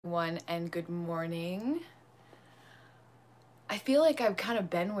everyone, and good morning. I feel like I've kind of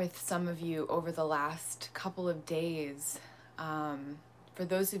been with some of you over the last couple of days. For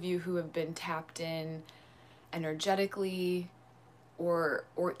those of you who have been tapped in energetically, or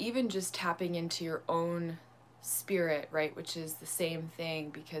even just tapping into your own spirit, right? Which is the same thing,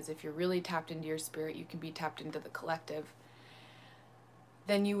 because if you're really tapped into your spirit, you can be tapped into the collective.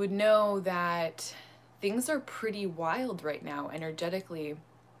 Then you would know that things are pretty wild right now energetically.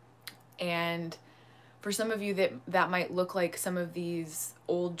 And for some of you, that might look like some of these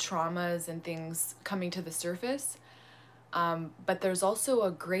old traumas and things coming to the surface. But there's also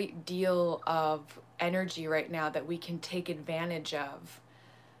a great deal of energy right now that we can take advantage of.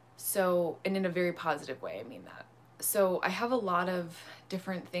 So, and in a very positive way, I mean that. So I have a lot of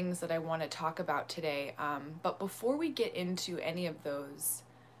different things that I want to talk about today. But before we get into any of those,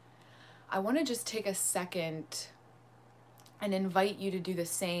 I want to just take a second and invite you to do the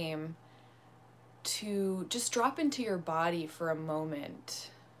same, to just drop into your body for a moment.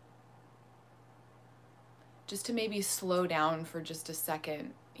 Just to maybe slow down for just a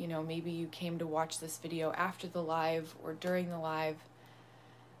second. You know, maybe you came to watch this video after the live or during the live.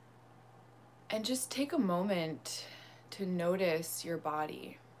 And just take a moment to notice your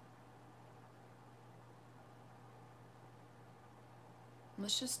body.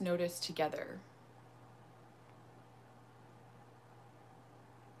 Let's just notice together.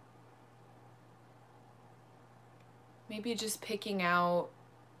 Maybe just picking out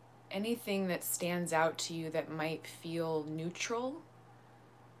anything that stands out to you that might feel neutral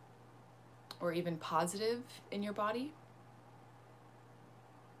or even positive in your body.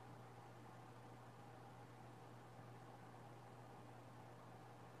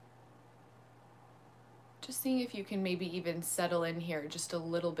 Just seeing if you can maybe even settle in here just a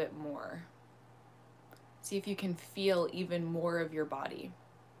little bit more. See if you can feel even more of your body.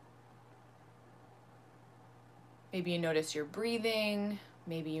 Maybe you notice your breathing.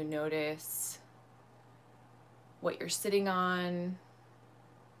 Maybe you notice what you're sitting on.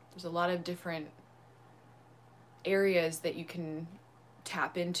 There's a lot of different areas that you can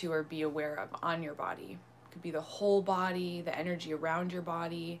tap into or be aware of on your body. It could be the whole body, the energy around your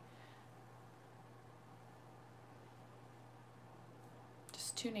body.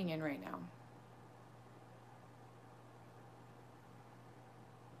 Just tuning in right now.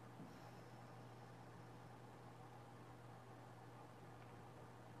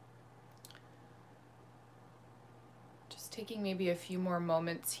 Just taking maybe a few more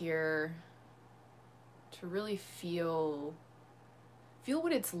moments here to really feel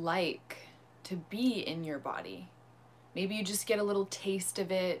what it's like to be in your body. Maybe you just get a little taste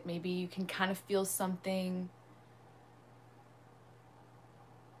of it. Maybe you can kind of feel something.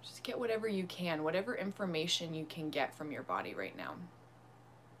 Just get whatever you can, whatever information you can get from your body right now.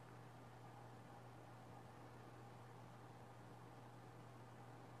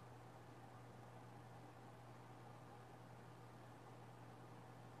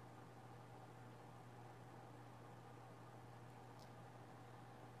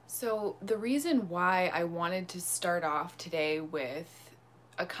 So the reason why I wanted to start off today with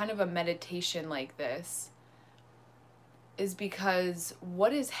a kind of a meditation like this is because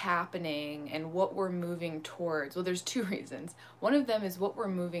what is happening and what we're moving towards, well, there's two reasons. One of them is what we're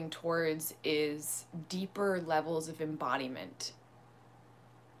moving towards is deeper levels of embodiment.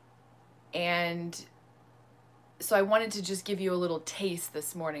 And so I wanted to just give you a little taste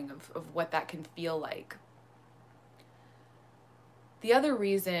this morning of what that can feel like. The other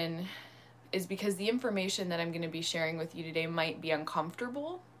reason is because the information that I'm going to be sharing with you today might be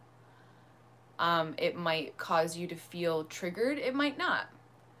uncomfortable. It might cause you to feel triggered. It might not.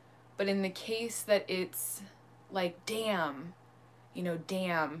 But in the case that it's like, damn, you're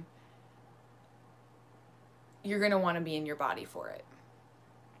going to want to be in your body for it.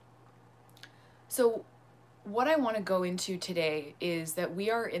 So what I want to go into today is that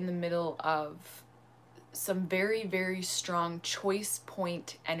we are in the middle of some very, very strong choice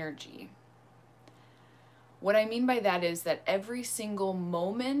point energy. What I mean by that is that every single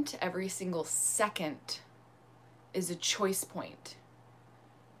moment, every single second is a choice point.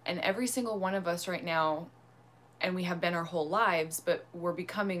 And every single one of us right now, and we have been our whole lives, but we're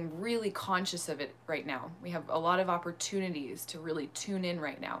becoming really conscious of it right now. We have a lot of opportunities to really tune in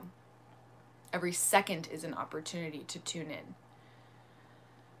right now. Every second is an opportunity to tune in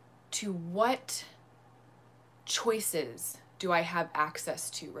to what choices do I have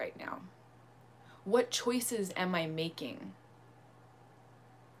access to right now? What choices am I making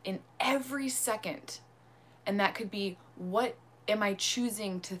in every second? And that could be, what am I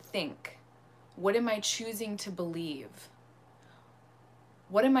choosing to think? What am I choosing to believe?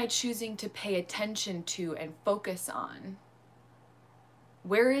 What am I choosing to pay attention to and focus on?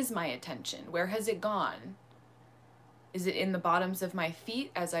 Where is my attention? Where has it gone? Is it in the bottoms of my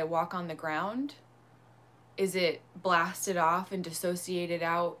feet as I walk on the ground? Is it blasted off and dissociated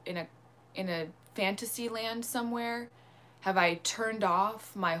out in a fantasy land somewhere? Have I turned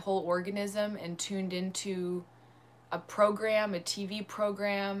off my whole organism and tuned into a program, a TV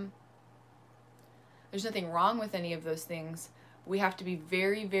program? There's nothing wrong with any of those things. We have to be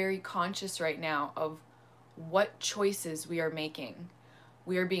very, very conscious right now of what choices we are making.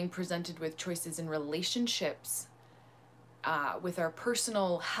 We are being presented with choices in relationships, with our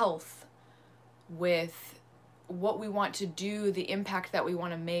personal health, with what we want to do, the impact that we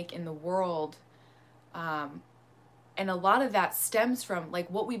want to make in the world. And a lot of that stems from, like,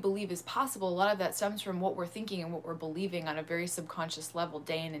 what we believe is possible. A lot of that stems from what we're thinking and what we're believing on a very subconscious level,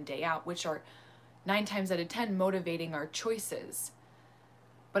 day in and day out, which are 9 times out of 10 motivating our choices.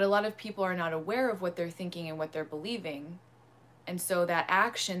 But a lot of people are not aware of what they're thinking and what they're believing. And so that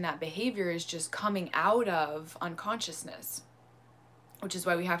action, that behavior is just coming out of unconsciousness, which is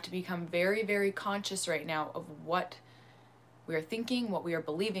why we have to become very, very conscious right now of what we are thinking, what we are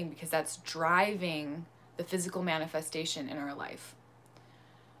believing, because that's driving the physical manifestation in our life.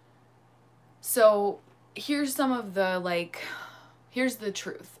 So here's some of the, here's the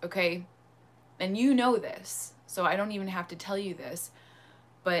truth, okay? And you know this, so I don't even have to tell you this,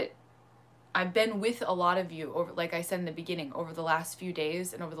 but I've been with a lot of you over, like I said in the beginning, over the last few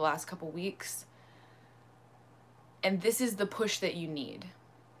days and over the last couple weeks. And this is the push that you need.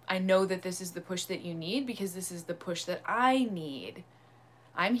 I know that this is the push that you need because this is the push that I need.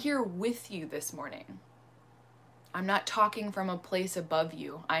 I'm here with you this morning. I'm not talking from a place above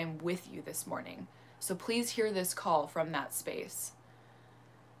you. I'm with you this morning. So please hear this call from that space.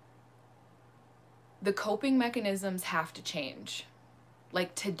 The coping mechanisms have to change.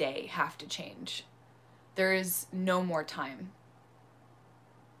 Like today, have to change. There is no more time.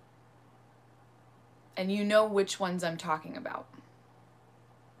 And you know which ones I'm talking about.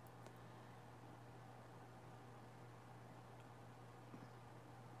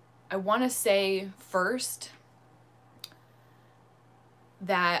 I want to say first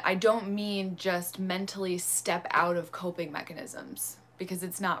that I don't mean just mentally step out of coping mechanisms, because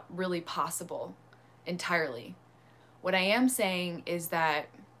it's not really possible entirely. What I am saying is that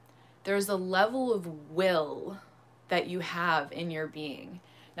there's a level of will that you have in your being.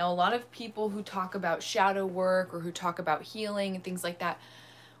 Now, a lot of people who talk about shadow work or who talk about healing and things like that,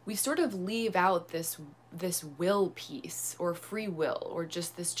 we sort of leave out this will piece, or free will, or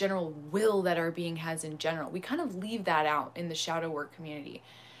just this general will that our being has in general. We kind of leave that out in the shadow work community.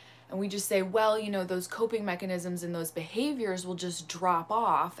 And we just say, well, you know, those coping mechanisms and those behaviors will just drop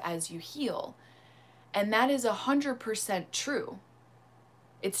off as you heal. And that is 100% true.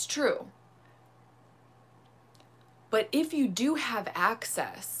 It's true. But if you do have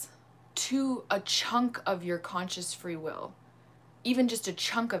access to a chunk of your conscious free will, even just a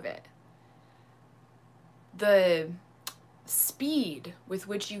chunk of it, the speed with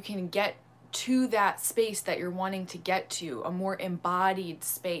which you can get to that space that you're wanting to get to, a more embodied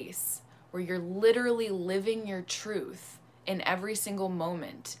space where you're literally living your truth in every single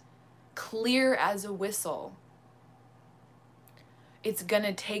moment, clear as a whistle, it's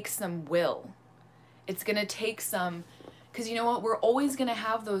gonna take some will. It's gonna take some, because you know what, we're always gonna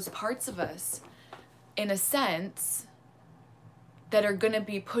have those parts of us, in a sense, that are gonna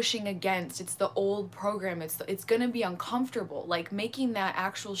be pushing against. It's the old program. It's gonna be uncomfortable, like making that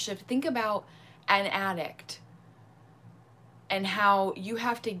actual shift. Think about an addict and how you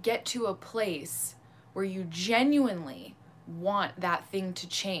have to get to a place where you genuinely want that thing to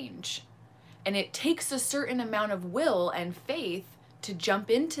change. And it takes a certain amount of will and faith to jump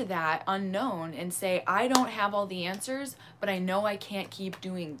into that unknown and say, I don't have all the answers, but I know I can't keep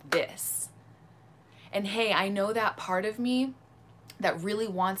doing this. And hey, I know that part of me that really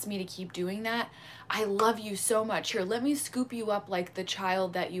wants me to keep doing that. I love you so much. Here, let me scoop you up like the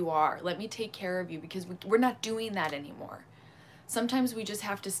child that you are. Let me take care of you, because we're not doing that anymore. Sometimes we just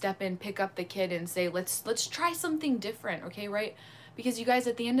have to step in, pick up the kid and say, let's try something different, okay, right? Because you guys,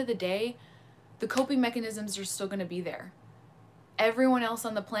 at the end of the day, the coping mechanisms are still gonna be there. Everyone else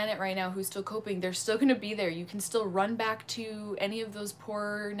on the planet right now who's still coping, they're still gonna be there. You can still run back to any of those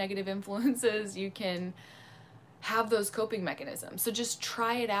poor negative influences. You can have those coping mechanisms. So just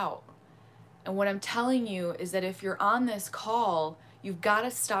try it out. And what I'm telling you is that if you're on this call, you've got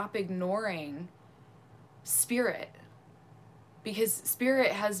to stop ignoring spirit, because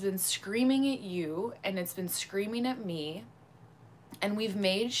spirit has been screaming at you and it's been screaming at me, and we've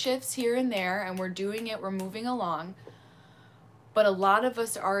made shifts here and there and we're doing it, we're moving along. But a lot of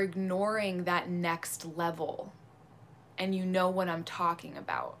us are ignoring that next level. And you know what I'm talking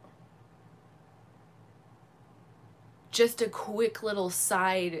about. Just a quick little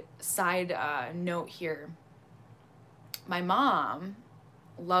side note here. My mom,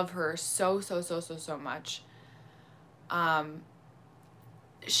 love her so much.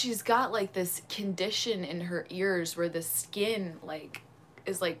 She's got like this condition in her ears where the skin like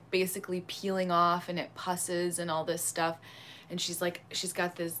is like basically peeling off and it pusses and all this stuff. And she's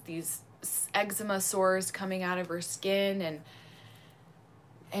got these eczema sores coming out of her skin,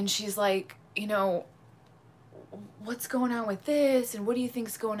 and she's like, you know, what's going on with this, and what do you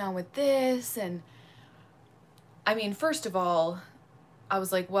think's going on with this? And I mean, first of all, I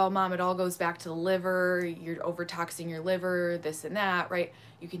was like, well, Mom, it all goes back to the liver. You're overtoxing your liver, this and that, right?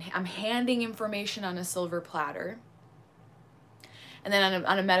 I'm handing information on a silver platter. And then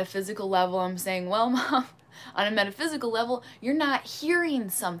on a metaphysical level, I'm saying, well, Mom, on a metaphysical level, you're not hearing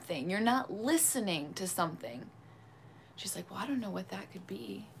something. You're not listening to something. She's like, well, I don't know what that could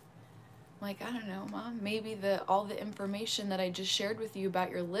be. I'm like, I don't know, Mom. Maybe all the information that I just shared with you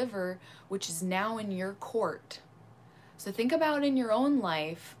about your liver, which is now in your court. So think about in your own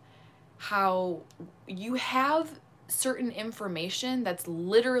life how you have certain information that's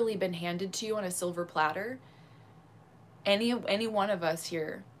literally been handed to you on a silver platter. Any one of us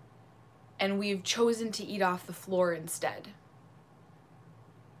here, and we've chosen to eat off the floor instead.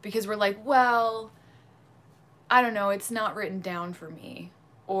 Because we're like, well, I don't know, it's not written down for me.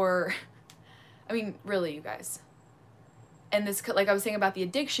 Or, I mean, really, you guys. And this, like I was saying about the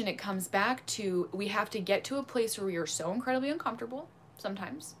addiction, it comes back to, we have to get to a place where we are so incredibly uncomfortable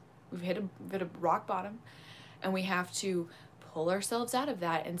sometimes. We've hit a rock bottom, and we have to pull ourselves out of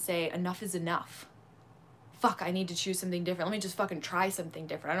that and say, enough is enough. Fuck, I need to choose something different. Let me just fucking try something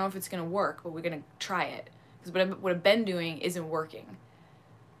different. I don't know if it's going to work, but we're going to try it. Because what I've been doing isn't working.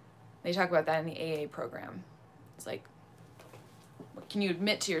 They talk about that in the AA program. It's like, can you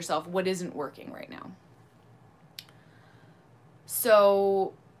admit to yourself what isn't working right now?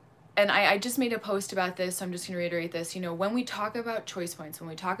 So, and I just made a post about this, so I'm just going to reiterate this. You know, when we talk about choice points, when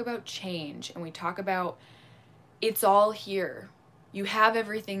we talk about change, and we talk about it's all here. You have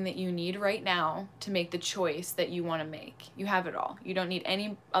everything that you need right now to make the choice that you want to make. You have it all. You don't need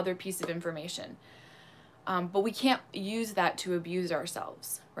any other piece of information. But we can't use that to abuse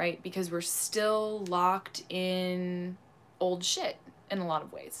ourselves, right? Because we're still locked in old shit in a lot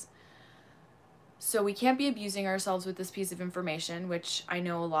of ways. So we can't be abusing ourselves with this piece of information, which I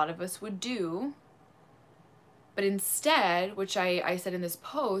know a lot of us would do. But instead, which I said in this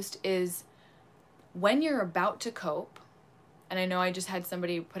post, is when you're about to cope, and I know I just had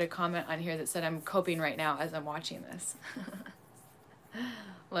somebody put a comment on here that said I'm coping right now as I'm watching this.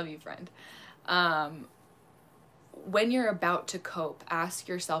 Love you, friend. When you're about to cope, ask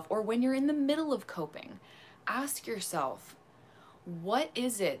yourself, or when you're in the middle of coping, ask yourself, what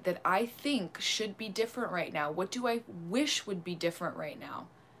is it that I think should be different right now? What do I wish would be different right now?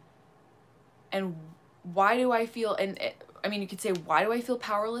 And why do I feel, I mean, you could say, why do I feel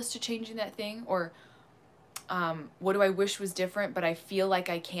powerless to changing that thing? Or what do I wish was different, but I feel like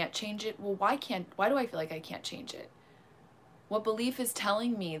I can't change it? Well, why do I feel like I can't change it? What belief is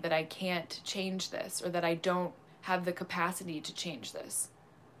telling me that I can't change this, or that I don't have the capacity to change this?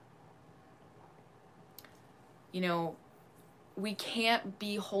 You know, we can't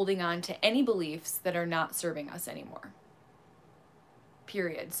be holding on to any beliefs that are not serving us anymore.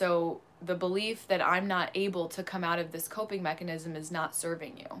 Period. So the belief that I'm not able to come out of this coping mechanism is not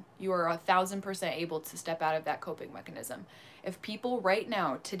serving you. You are 1,000% able to step out of that coping mechanism. If people right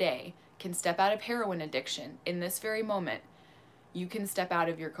now, today, can step out of heroin addiction in this very moment, you can step out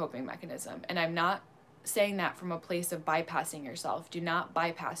of your coping mechanism. And I'm not saying that from a place of bypassing yourself. Do not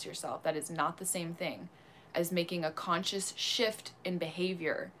bypass yourself. That is not the same thing as making a conscious shift in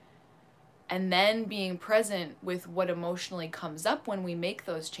behavior and then being present with what emotionally comes up when we make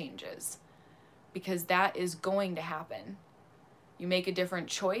those changes, because that is going to happen. You make a different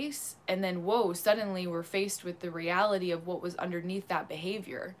choice, and then, whoa, suddenly we're faced with the reality of what was underneath that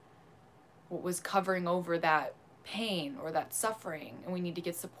behavior, what was covering over that pain or that suffering, and we need to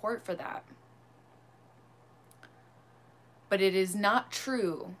get support for that. But it is not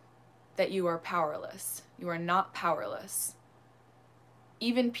true that you are powerless. You are not powerless.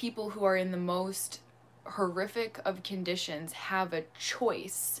 Even people who are in the most horrific of conditions have a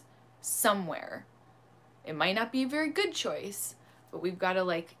choice somewhere. It might not be a very good choice, but we've got to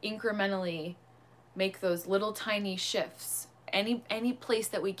like incrementally make those little tiny shifts. Any place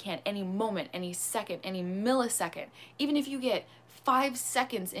that we can, any moment, any second, any millisecond. Even if you get 5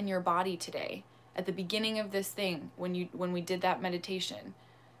 seconds in your body today at the beginning of this thing, when we did that meditation.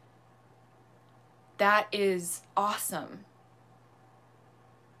 That is awesome.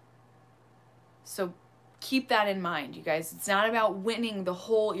 So keep that in mind, you guys. It's not about winning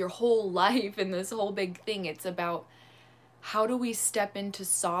your whole life in this whole big thing. It's about how do we step into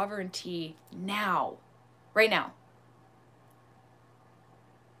sovereignty now, right now.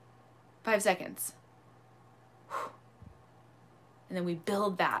 5 seconds. And then we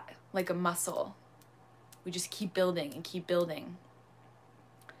build that like a muscle. We just keep building and keep building.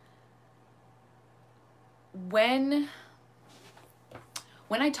 When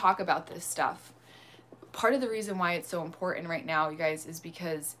I talk about this stuff, part of the reason why it's so important right now, you guys, is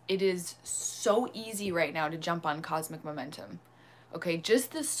because it is so easy right now to jump on cosmic momentum. Okay,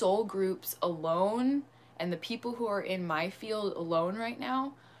 just the soul groups alone and the people who are in my field alone right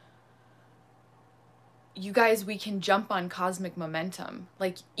now, you guys, we can jump on cosmic momentum.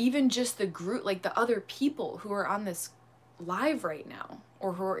 Like, even just the group, like the other people who are on this live right now,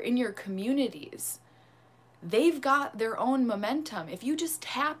 or who are in your communities, they've got their own momentum. If you just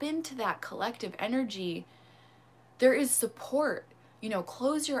tap into that collective energy, there is support. You know,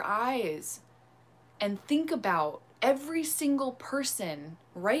 close your eyes and think about every single person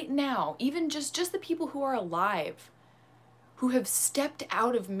right now, even just the people who are alive, who have stepped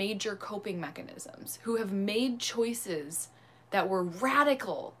out of major coping mechanisms, who have made choices that were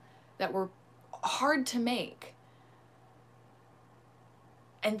radical, that were hard to make.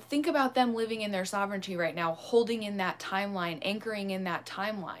 And think about them living in their sovereignty right now, holding in that timeline, anchoring in that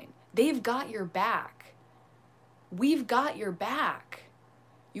timeline. They've got your back. We've got your back.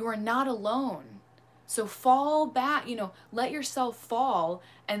 You are not alone. So fall back, you know, let yourself fall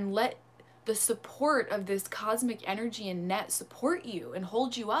and let the support of this cosmic energy and net support you and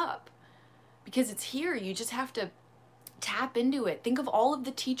hold you up, because it's here. You just have to tap into it. Think of all of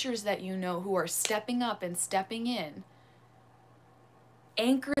the teachers that you know who are stepping up and stepping in.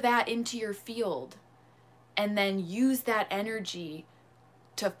 Anchor that into your field and then use that energy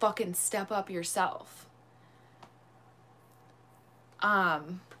to fucking step up yourself.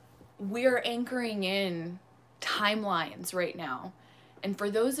 We're anchoring in timelines right now. And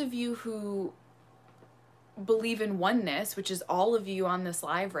for those of you who believe in oneness, which is all of you on this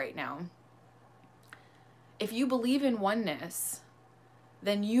live right now, if you believe in oneness,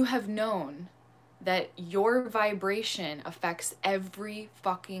 then you have known that your vibration affects every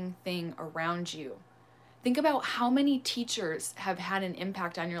fucking thing around you. Think about how many teachers have had an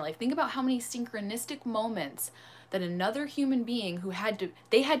impact on your life. Think about how many synchronistic moments that another human being who had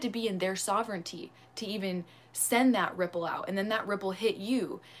to be in their sovereignty to even send that ripple out. And then that ripple hit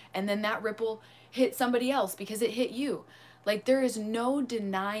you. And then that ripple hit somebody else because it hit you. Like, there is no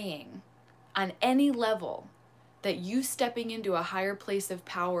denying on any level that you stepping into a higher place of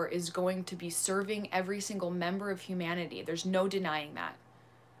power is going to be serving every single member of humanity. There's no denying that.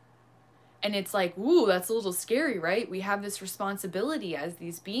 And it's like, ooh, that's a little scary, right? We have this responsibility as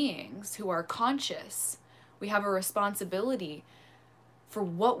these beings who are conscious. We have a responsibility for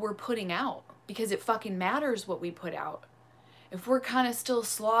what we're putting out, because it fucking matters what we put out. If we're kind of still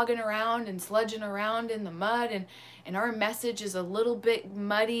slogging around and sludging around in the mud, and our message is a little bit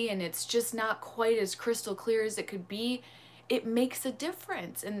muddy and it's just not quite as crystal clear as it could be, it makes a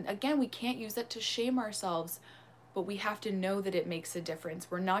difference. And again, we can't use that to shame ourselves, but we have to know that it makes a difference.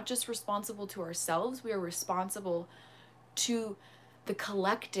 We're not just responsible to ourselves, we are responsible to the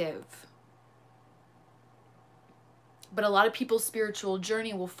collective. But a lot of people's spiritual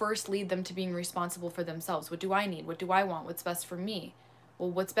journey will first lead them to being responsible for themselves. What do I need? What do I want? What's best for me? Well,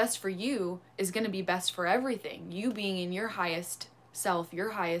 what's best for you is going to be best for everything. You being in your highest self,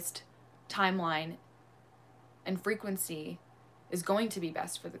 your highest timeline and frequency is going to be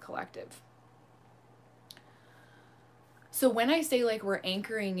best for the collective. So when I say like we're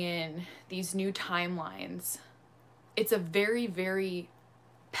anchoring in these new timelines, it's a very, very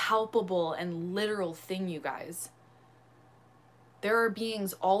palpable and literal thing, you guys. There are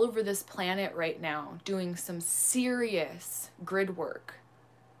beings all over this planet right now doing some serious grid work.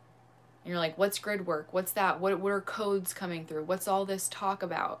 And you're like, what's grid work? What's that? What are codes coming through? What's all this talk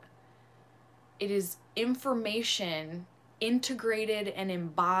about? It is information integrated and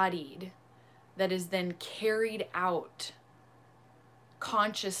embodied that is then carried out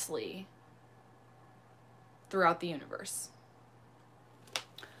consciously throughout the universe.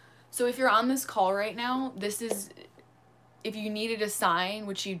 So if you're on this call right now, this is... If you needed a sign,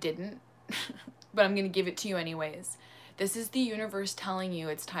 which you didn't, but I'm going to give it to you anyways, this is the universe telling you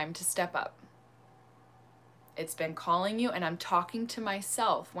it's time to step up. It's been calling you, and I'm talking to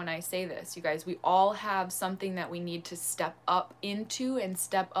myself when I say this. You guys, we all have something that we need to step up into and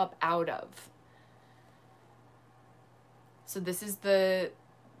step up out of. So this is the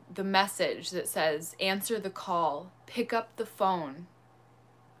message that says, answer the call, pick up the phone.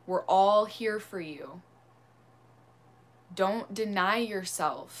 We're all here for you. Don't deny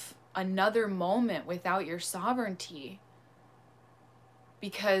yourself another moment without your sovereignty,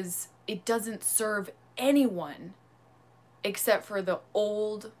 because it doesn't serve anyone except for the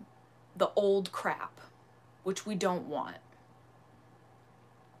old crap, which we don't want.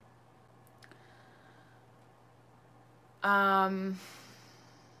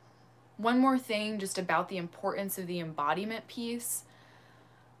 One more thing just about the importance of the embodiment piece.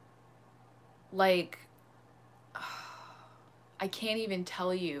 Like, I can't even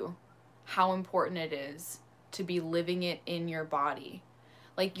tell you how important it is to be living it in your body.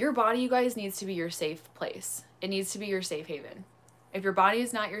 Like, your body, you guys, needs to be your safe place. It needs to be your safe haven. If your body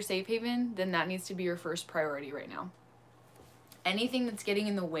is not your safe haven, then that needs to be your first priority right now. Anything that's getting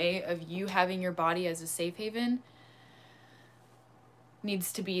in the way of you having your body as a safe haven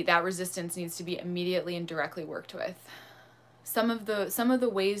needs to be, that resistance needs to be immediately and directly worked with. Some of the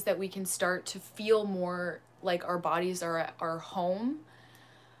ways that we can start to feel more like our bodies are our home,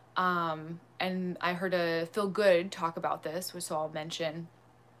 and I heard a Feel Good talk about this, which I'll mention.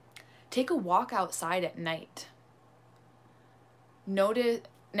 Take a walk outside at night. Notice,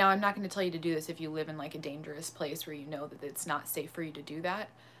 now I'm not going to tell you to do this if you live in like a dangerous place where you know that it's not safe for you to do that.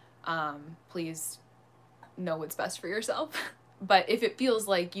 Please know what's best for yourself. But if it feels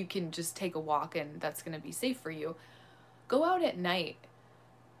like you can just take a walk and that's going to be safe for you, go out at night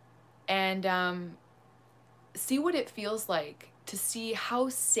and see what it feels like to see how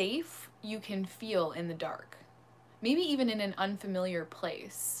safe you can feel in the dark. Maybe even in an unfamiliar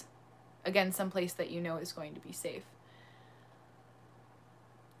place. Again, some place that you know is going to be safe.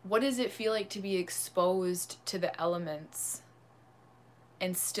 What does it feel like to be exposed to the elements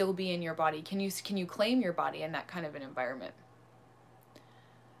and still be in your body? Can you claim your body in that kind of an environment?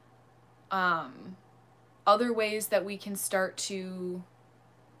 Other ways that we can start to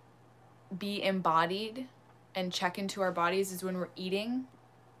be embodied and check into our bodies is when we're eating,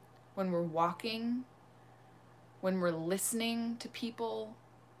 when we're walking, when we're listening to people.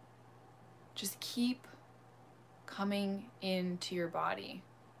 Just keep coming into your body.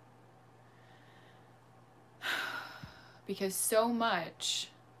 Because so much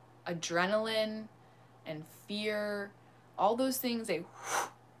adrenaline and fear, all those things, they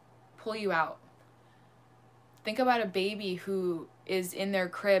pull you out. Think about a baby who is in their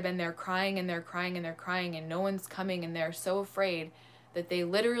crib and they're crying and they're crying and they're crying and no one's coming and they're so afraid that they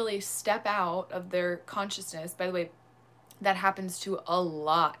literally step out of their consciousness. By the way, that happens to a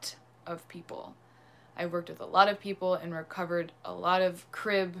lot of people. I've worked with a lot of people and recovered a lot of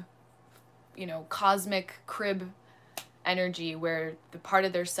crib, cosmic crib energy where the part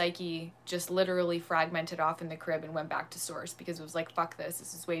of their psyche just literally fragmented off in the crib and went back to source because it was like, fuck this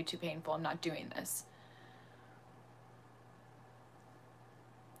is way too painful, I'm not doing this.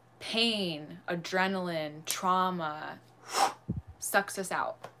 Pain, adrenaline, trauma sucks us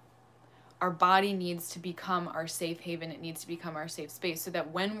out. Our body needs to become our safe haven. It needs to become our safe space so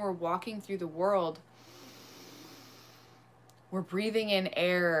that when we're walking through the world, we're breathing in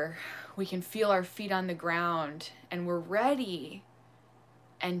air, we can feel our feet on the ground, and we're ready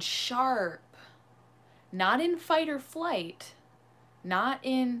and sharp, not in fight or flight, not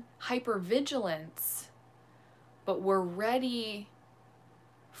in hypervigilance, but we're ready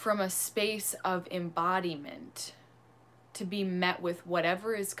from a space of embodiment to be met with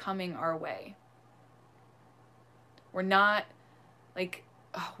whatever is coming our way. We're not like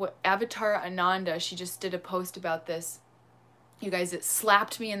what Avatar Ananda, she just did a post about this. You guys, it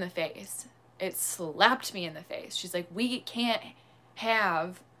slapped me in the face. It slapped me in the face. She's like, we can't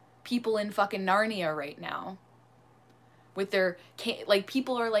have people in fucking Narnia right now with their like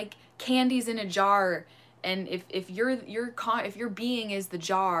people are like candies in a jar, and if your being is the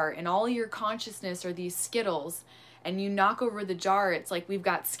jar and all your consciousness are these Skittles, and you knock over the jar, it's like we've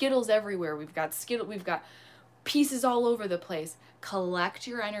got Skittles everywhere. We've got pieces all over the place. Collect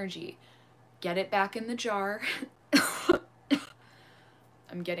your energy. Get it back in the jar.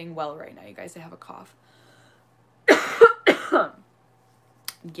 I'm getting well right now, you guys. I have a cough.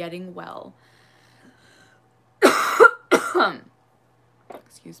 Getting well.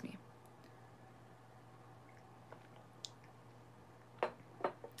 Excuse me.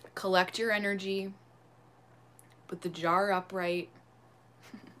 Collect your energy. Put the jar upright.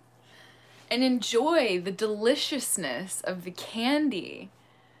 And enjoy the deliciousness of the candy.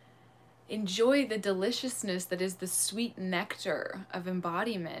 Enjoy the deliciousness that is the sweet nectar of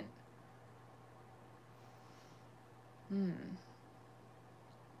embodiment.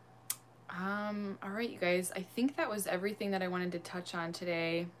 All right, you guys, I think that was everything that I wanted to touch on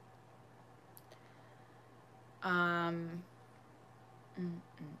today. I'm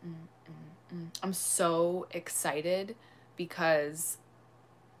so excited because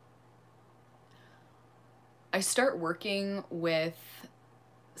I start working with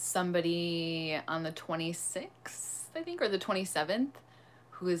somebody on the 26th, I think, or the 27th,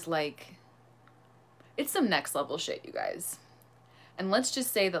 who is like, it's some next level shit, you guys. And let's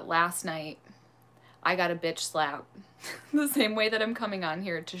just say that last night I got a bitch slap the same way that I'm coming on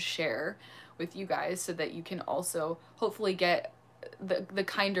here to share with you guys so that you can also hopefully get the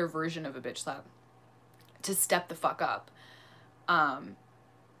kinder version of a bitch slap, to step the fuck up.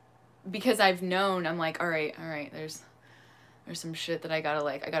 Because I've known, I'm like, all right, there's some shit that I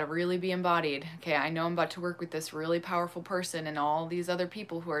gotta really be embodied. Okay, I know I'm about to work with this really powerful person and all these other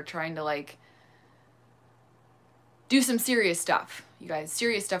people who are trying to like do some serious stuff, you guys,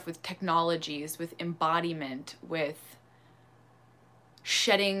 serious stuff with technologies, with embodiment, with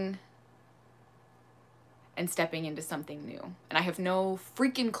shedding and stepping into something new. And I have no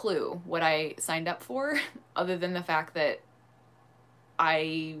freaking clue what I signed up for other than the fact that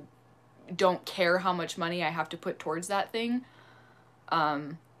I don't care how much money I have to put towards that thing.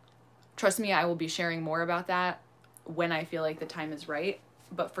 Trust me, I will be sharing more about that when I feel like the time is right.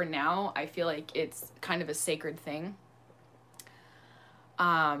 But for now, I feel like it's kind of a sacred thing.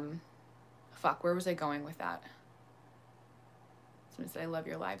 Fuck, where was I going with that? Someone said, I love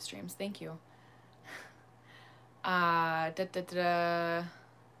your live streams. Thank you.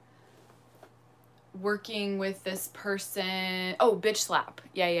 Working with this person. Oh, bitch slap.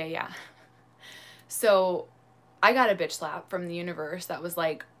 Yeah. So I got a bitch slap from the universe that was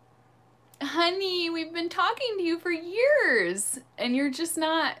like, honey, we've been talking to you for years and you're just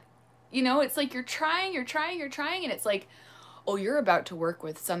not, you know, it's like you're trying, and it's like, oh, you're about to work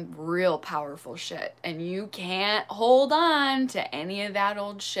with some real powerful shit and you can't hold on to any of that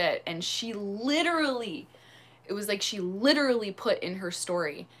old shit. And she literally, it was like she literally put in her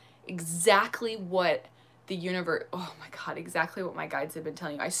story exactly what the universe, oh my God, exactly what my guides have been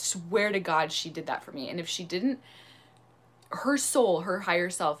telling you. I swear to God, she did that for me. And if she didn't, her soul, her higher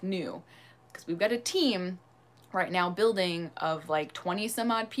self knew, because we've got a team right now building of like 20 some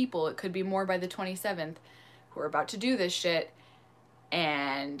odd people. It could be more by the 27th who are about to do this shit.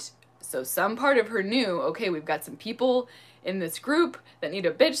 And so some part of her knew, okay, we've got some people in this group that need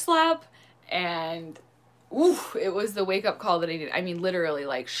a bitch slap. And ooh, it was the wake up call that I needed. I mean, literally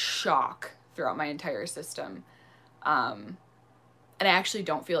like shock throughout my entire system. And I actually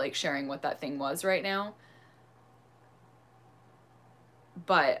don't feel like sharing what that thing was right now.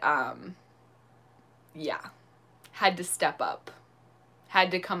 But, yeah, had to step up,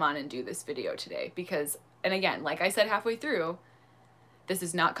 had to come on and do this video today because, and again, like I said halfway through, this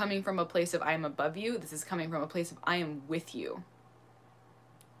is not coming from a place of I am above you. This is coming from a place of I am with you.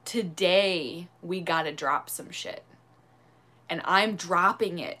 Today, we gotta drop some shit. And I'm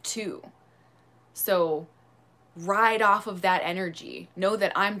dropping it too. So ride off of that energy. Know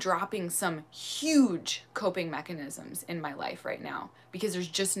that I'm dropping some huge coping mechanisms in my life right now because there's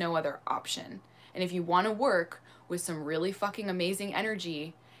just no other option. And if you want to work with some really fucking amazing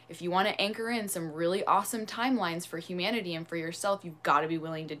energy, if you want to anchor in some really awesome timelines for humanity and for yourself, you've got to be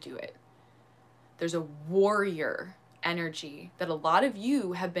willing to do it. There's a warrior energy that a lot of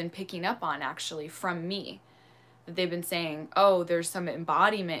you have been picking up on actually from me. That they've been saying, oh, there's some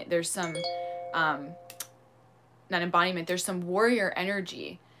embodiment, there's some, not embodiment, there's some warrior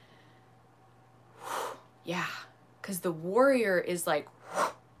energy. Yeah, because the warrior is like,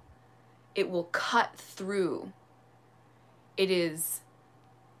 it will cut through. It is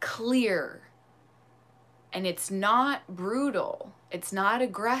clear. And it's not brutal. It's not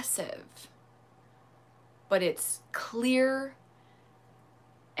aggressive. But it's clear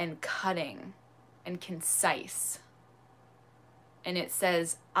and cutting and concise. And it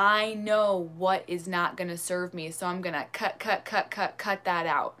says, I know what is not going to serve me, so I'm going to cut that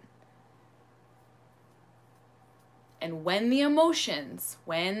out. And when the emotions,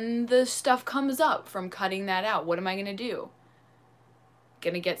 when the stuff comes up from cutting that out, what am I going to do?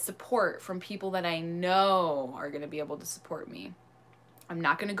 Going to get support from people that I know are going to be able to support me. I'm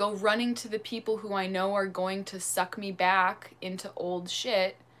not going to go running to the people who I know are going to suck me back into old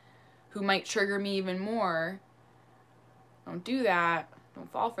shit, who might trigger me even more. Don't do that.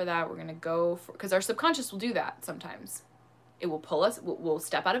 Don't fall for that. We're going to go for, because our subconscious will do that sometimes. It will pull us, we'll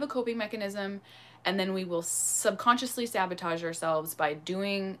step out of a coping mechanism, and then we will subconsciously sabotage ourselves by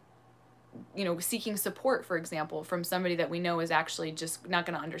doing, you know, seeking support, for example, from somebody that we know is actually just not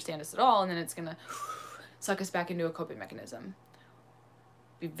going to understand us at all, and then it's going to suck us back into a coping mechanism.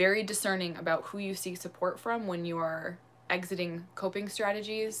 Be very discerning about who you seek support from when you are exiting coping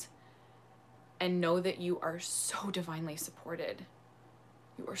strategies, and know that you are so divinely supported.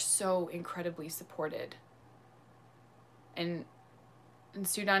 You are so incredibly supported. And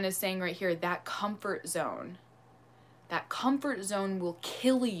Sudan is saying right here, that comfort zone will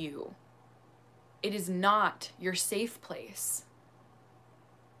kill you. It is not your safe place.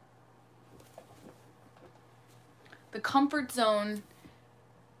 The comfort zone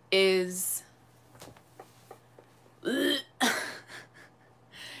is...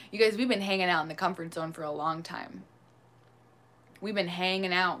 You guys, we've been hanging out in the comfort zone for a long time. We've been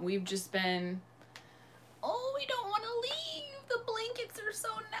hanging out. We've just been, oh, we don't want to leave. The blankets are so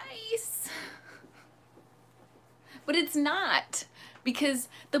nice. But it's not, because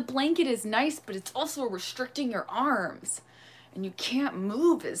the blanket is nice, but it's also restricting your arms. And you can't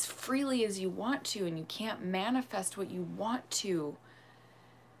move as freely as you want to, and you can't manifest what you want to.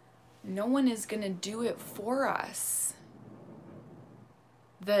 No one is going to do it for us.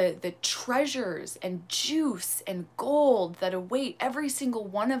 The treasures and juice and gold that await every single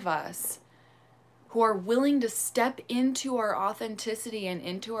one of us who are willing to step into our authenticity and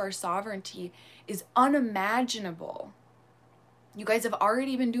into our sovereignty is unimaginable. You guys have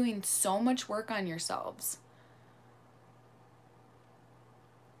already been doing so much work on yourselves.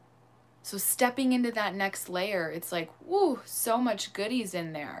 So stepping into that next layer, it's like, woo, so much goodies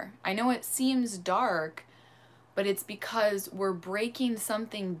in there. I know it seems dark, but it's because we're breaking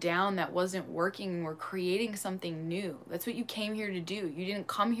something down that wasn't working. We're creating something new. That's what you came here to do. You didn't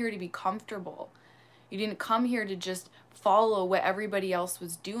come here to be comfortable. You didn't come here to just follow what everybody else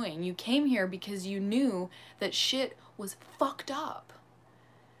was doing. You came here because you knew that shit was fucked up.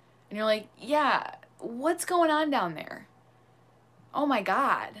 And you're like, yeah, what's going on down there? Oh my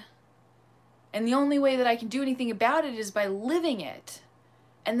God. And the only way that I can do anything about it is by living it.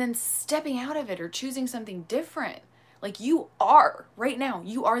 And then stepping out of it or choosing something different. Like you are, right now,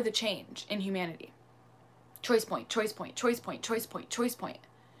 you are the change in humanity. Choice point, choice point, choice point, choice point, choice point.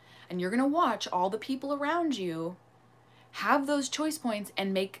 And you're going to watch all the people around you have those choice points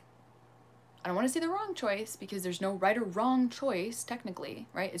and make, I don't want to say the wrong choice because there's no right or wrong choice technically,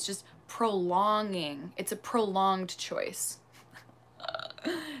 right? It's just prolonging. It's a prolonged choice.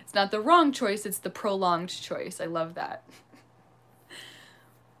 It's not the wrong choice, it's the prolonged choice. I love that.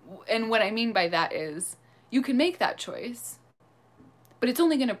 And what I mean by that is, you can make that choice, but it's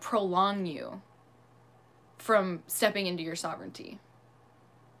only going to prolong you from stepping into your sovereignty.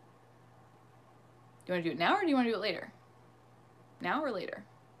 Do you want to do it now or do you want to do it later? Now or later?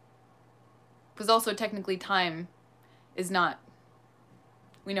 Because also technically time is not,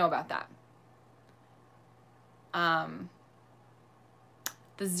 we know about that.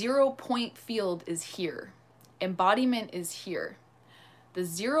 The 0 point field is here. Embodiment is here. The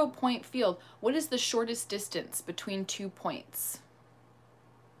 0 point field, what is the shortest distance between 2 points?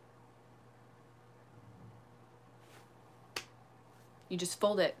 You just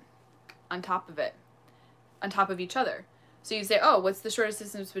fold it on top of it, on top of each other. So you say, oh, what's the shortest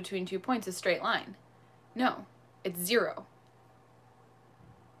distance between 2 points? A straight line. No, it's 0.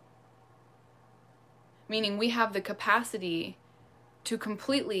 Meaning we have the capacity to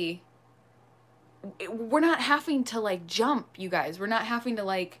completely, we're not having to like jump, you guys. We're not having to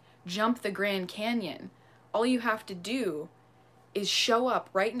like jump the Grand Canyon. All you have to do is show up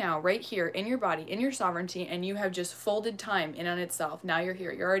right now, right here in your body, in your sovereignty, and you have just folded time in on itself. Now you're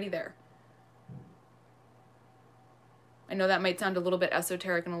here. You're already there. I know that might sound a little bit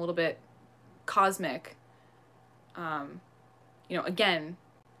esoteric and a little bit cosmic. You know, again,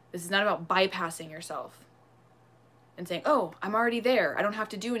 this is not about bypassing yourself and saying, oh, I'm already there. I don't have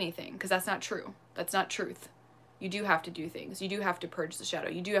to do anything, because that's not true. That's not truth. You do have to do things. You do have to purge the shadow.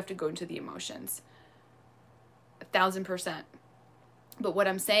 You do have to go into the emotions. 1000%. But what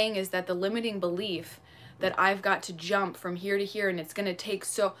I'm saying is that the limiting belief that I've got to jump from here to here and it's going to take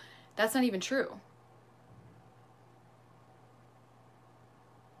so, that's not even true.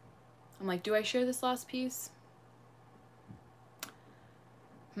 I'm like, do I share this last piece?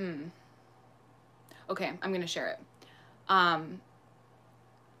 Okay, I'm going to share it.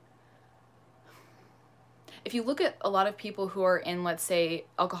 If you look at a lot of people who are in, let's say,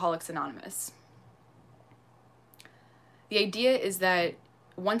 Alcoholics Anonymous, the idea is that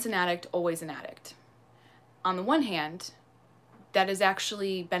once an addict, always an addict. On the one hand, that is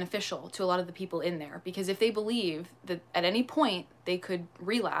actually beneficial to a lot of the people in there, because if they believe that at any point they could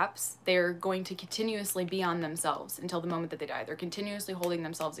relapse, they're going to continuously be on themselves until the moment that they die. They're continuously holding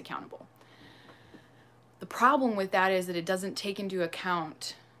themselves accountable. The problem with that is that it doesn't take into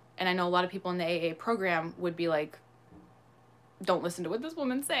account, and I know a lot of people in the AA program would be like, don't listen to what this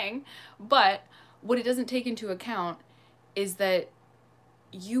woman's saying. But what it doesn't take into account is that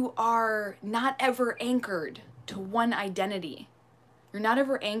you are not ever anchored to one identity. You're not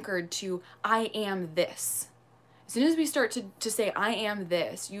ever anchored to, I am this. As soon as we start to say, I am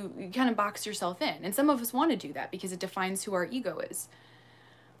this, you kind of box yourself in. And some of us want to do that because it defines who our ego is.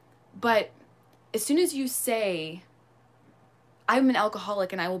 But as soon as you say, I'm an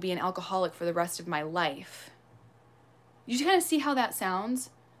alcoholic and I will be an alcoholic for the rest of my life, you just kind of see how that sounds.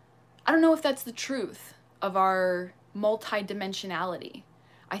 I don't know if that's the truth of our multidimensionality.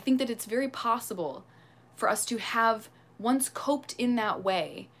 I think that it's very possible for us to have once coped in that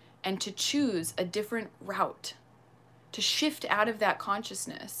way and to choose a different route, to shift out of that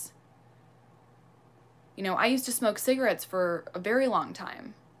consciousness. You know, I used to smoke cigarettes for a very long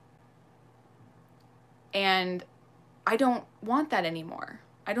time. And I don't want that anymore.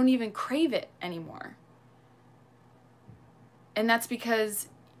 I don't even crave it anymore. And that's because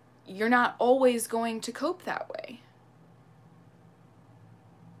you're not always going to cope that way.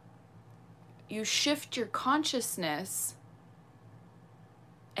 You shift your consciousness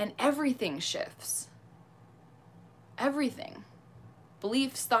and everything shifts. Everything.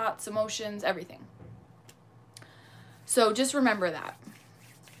 Beliefs, thoughts, emotions, everything. So just remember that.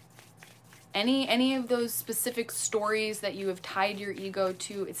 Any of those specific stories that you have tied your ego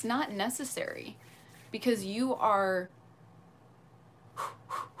to, it's not necessary, because you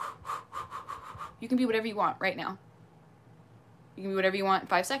can be whatever you want right now. You can be whatever you want in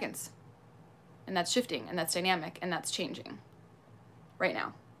 5 seconds. And that's shifting, and that's dynamic, and that's changing right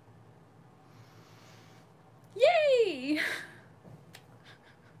now. Yay!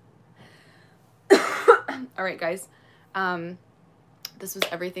 All right, guys. This was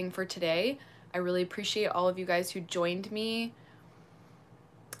everything for today. I really appreciate all of you guys who joined me.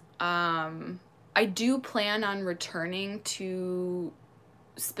 I do plan on returning to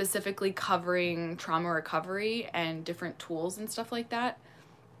specifically covering trauma recovery and different tools and stuff like that.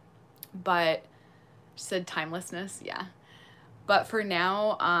 But said timelessness, yeah. But for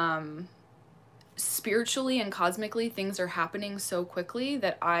now, spiritually and cosmically, things are happening so quickly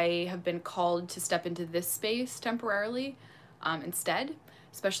that I have been called to step into this space temporarily instead,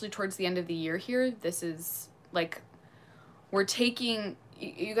 especially towards the end of the year here. This is like, we're taking,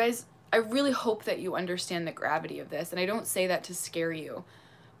 you guys, I really hope that you understand the gravity of this, and I don't say that to scare you,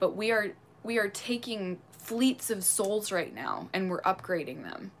 but we are taking fleets of souls right now and we're upgrading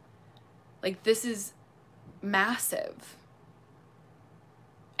them. Like, this is massive.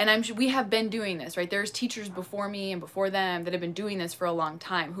 And we have been doing this, right? There's teachers before me and before them that have been doing this for a long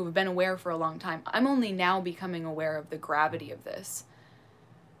time, who have been aware for a long time. I'm only now becoming aware of the gravity of this.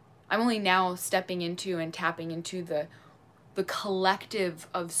 I'm only now stepping into and tapping into the collective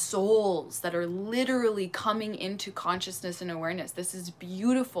of souls that are literally coming into consciousness and awareness. This is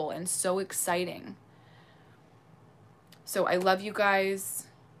beautiful and so exciting. So I love you guys.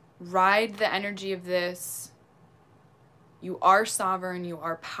 Ride the energy of this. You are sovereign. You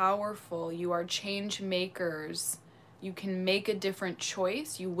are powerful. You are change makers. You can make a different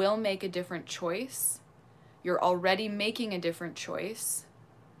choice. You will make a different choice. You're already making a different choice.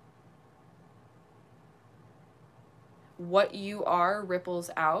 What you are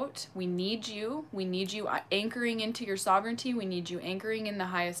ripples out. We need you. We need you anchoring into your sovereignty. We need you anchoring in the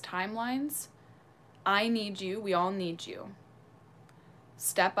highest timelines. I need you. We all need you.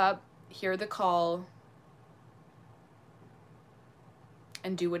 Step up, hear the call,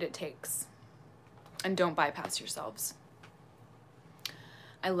 and do what it takes. And don't bypass yourselves.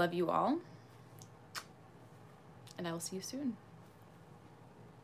 I love you all, and I will see you soon.